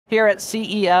Here at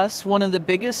CES, one of the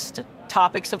biggest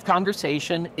topics of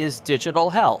conversation is digital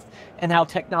health and how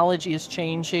technology is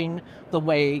changing the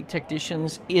way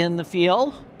technicians in the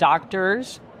field,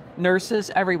 doctors,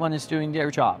 nurses, everyone is doing their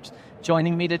jobs.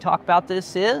 Joining me to talk about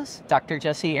this is Dr.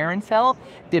 Jesse Ehrenfeld,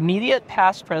 the immediate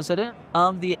past president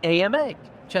of the AMA.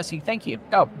 Jesse, thank you.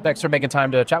 Oh, thanks for making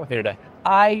time to chat with me today.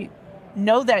 I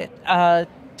know that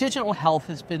digital health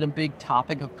has been a big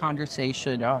topic of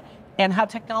conversation. And how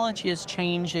technology is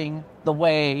changing the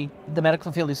way the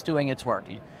medical field is doing its work.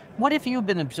 What have you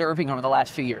been observing over the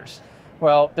last few years?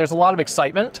 Well, there's a lot of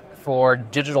excitement for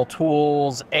digital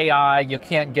tools, AI. You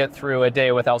can't get through a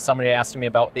day without somebody asking me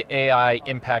about the AI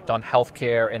impact on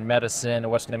healthcare and medicine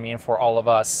and what's going to mean for all of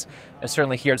us. And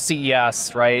certainly here at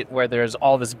CES, right, where there's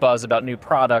all this buzz about new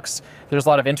products, there's a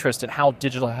lot of interest in how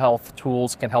digital health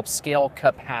tools can help scale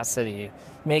capacity,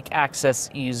 make access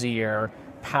easier,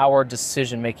 power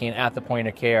decision-making at the point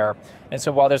of care. And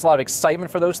so while there's a lot of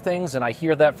excitement for those things, and I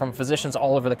hear that from physicians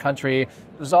all over the country,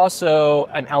 there's also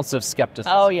an ounce of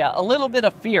skepticism. Oh yeah, a little bit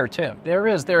of fear too. There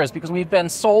is, because we've been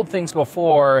sold things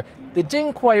before that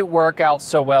didn't quite work out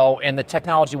so well, and the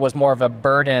technology was more of a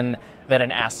burden than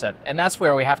an asset. And that's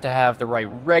where we have to have the right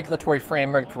regulatory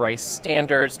framework, the right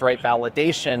standards, the right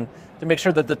validation to make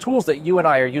sure that the tools that you and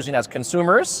I are using as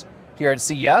consumers here at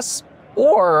CES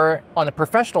or on the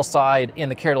professional side in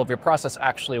the care delivery process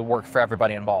actually work for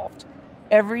everybody involved.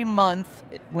 Every month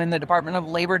when the Department of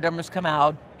Labor numbers come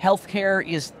out, healthcare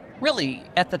is really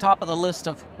at the top of the list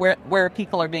of where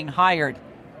people are being hired.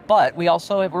 But we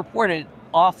also have reported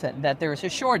often that there is a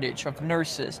shortage of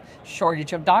nurses,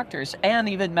 shortage of doctors, and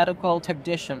even medical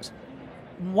technicians.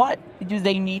 What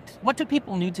do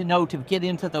people need to know to get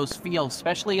into those fields,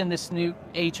 especially in this new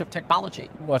age of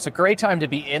technology? Well, it's a great time to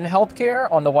be in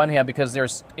healthcare on the one hand because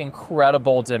there's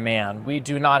incredible demand. We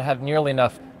do not have nearly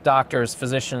enough doctors,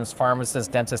 physicians, pharmacists,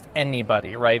 dentists,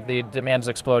 anybody, right? The demand is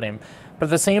exploding. But at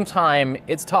the same time,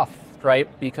 it's tough, right?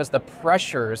 Because the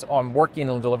pressures on working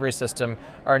in the delivery system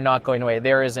are not going away.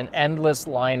 There is an endless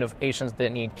line of patients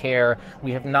that need care.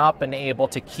 We have not been able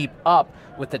to keep up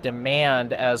with the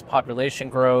demand as population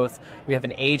growth. We have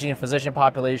an aging physician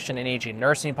population, an aging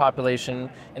nursing population,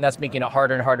 and that's making it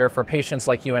harder and harder for patients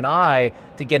like you and I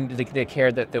to get into the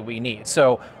care that we need.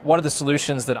 So one of the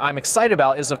solutions that I'm excited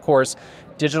about is, of course,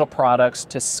 digital products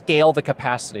to scale the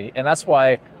capacity. And that's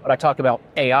why when I talk about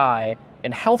AI,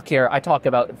 in healthcare, I talk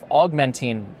about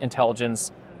augmenting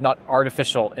intelligence, not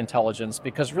artificial intelligence,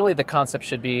 because really the concept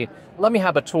should be, let me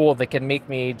have a tool that can make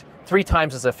me 3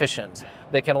 times as efficient,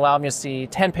 that can allow me to see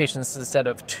 10 patients instead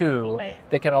of 2,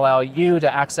 that can allow you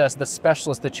to access the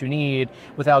specialist that you need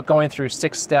without going through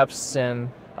 6 steps and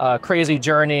a crazy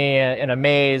journey in a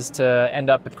maze to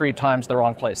end up at 3 times the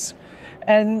wrong place.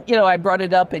 And, I brought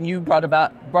it up and you brought it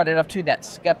up to that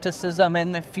skepticism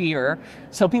and the fear.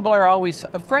 So people are always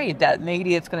afraid that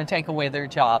maybe it's going to take away their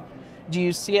job. Do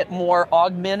you see it more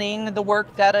augmenting the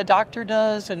work that a doctor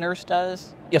does, a nurse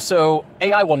does? Yeah, so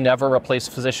AI will never replace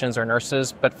physicians or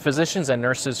nurses, but physicians and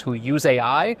nurses who use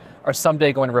AI are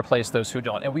someday going to replace those who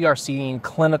don't. And we are seeing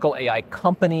clinical AI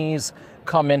companies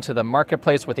come into the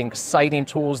marketplace with exciting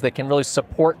tools that can really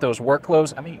support those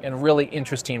workflows, in really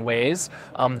interesting ways.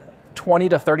 20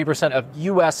 to 30% of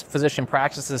US physician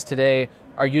practices today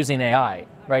are using AI,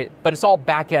 right? But it's all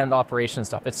back-end operation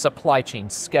stuff. It's supply chain,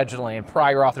 scheduling,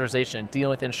 prior authorization,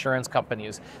 dealing with insurance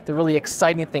companies. The really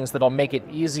exciting things that'll make it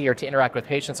easier to interact with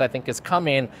patients, I think, is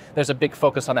coming. There's a big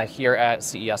focus on that here at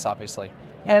CES, obviously.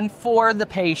 And for the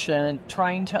patient,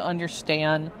 trying to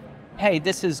understand, hey,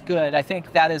 this is good. I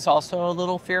think that is also a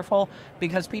little fearful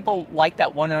because people like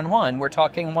that one-on-one. We're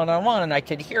talking one-on-one and I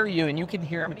can hear you and you can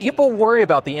hear me. People worry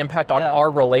about the impact on our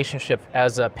relationship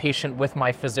as a patient with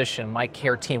my physician, my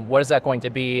care team. What is that going to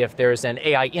be if there's an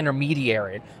AI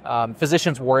intermediary?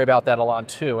 Physicians worry about that a lot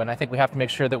too. And I think we have to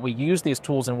make sure that we use these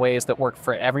tools in ways that work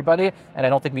for everybody. And I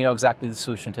don't think we know exactly the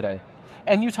solution today.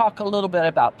 And you talk a little bit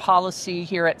about policy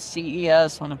here at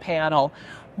CES on a panel.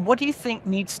 What do you think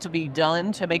needs to be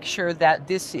done to make sure that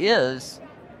this is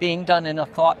being done in a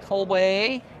thoughtful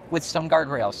way with some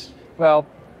guardrails? Well,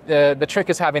 the trick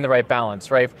is having the right balance,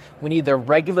 right? We need the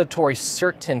regulatory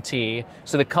certainty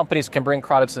so that companies can bring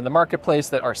products in the marketplace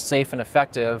that are safe and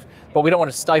effective, but we don't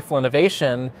want to stifle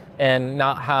innovation and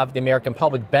not have the American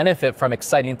public benefit from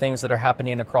exciting things that are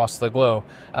happening across the globe.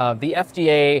 The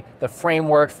FDA, the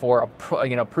framework for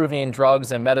approving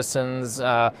drugs and medicines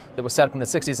that was set up in the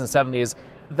 60s and 70s,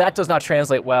 that does not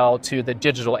translate well to the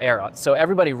digital era. So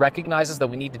everybody recognizes that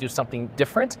we need to do something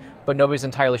different, but nobody's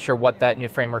entirely sure what that new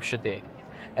framework should be.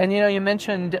 And you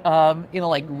mentioned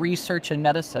like research in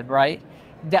medicine, right?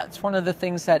 That's one of the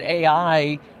things that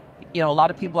AI a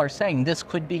lot of people are saying this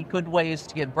could be good ways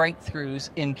to get breakthroughs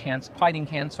in fighting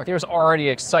cancer. There's already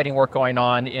exciting work going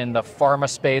on in the pharma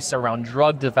space around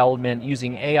drug development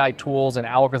using AI tools and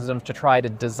algorithms to try to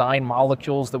design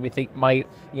molecules that we think might,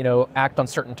 act on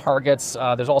certain targets.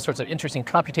 There's all sorts of interesting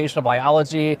computational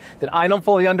biology that I don't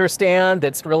fully understand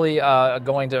that's really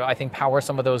going to, I think, power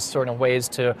some of those sort of ways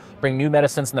to bring new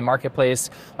medicines in the marketplace.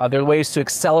 There are ways to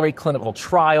accelerate clinical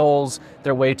trials.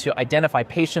 There are ways to identify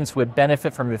patients who would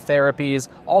benefit from new therapies,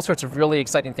 all sorts of really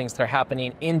exciting things that are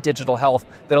happening in digital health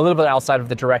that are a little bit outside of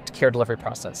the direct care delivery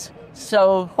process.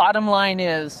 So bottom line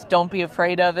is, don't be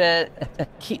afraid of it.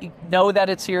 Know that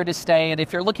it's here to stay. And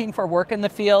if you're looking for work in the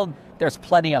field, there's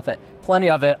plenty of it. Plenty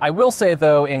of it. I will say,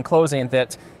 though, in closing,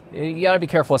 that you got to be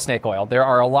careful with snake oil. There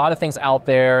are a lot of things out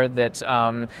there that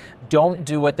don't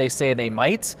do what they say they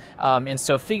might. And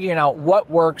so figuring out what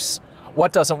works,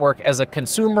 what doesn't work as a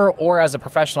consumer or as a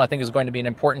professional, I think is going to be an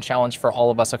important challenge for all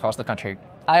of us across the country.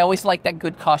 I always like that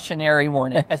good cautionary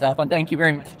warning. Thank you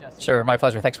very much, Justin. Sure, my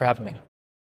pleasure. Thanks for having me.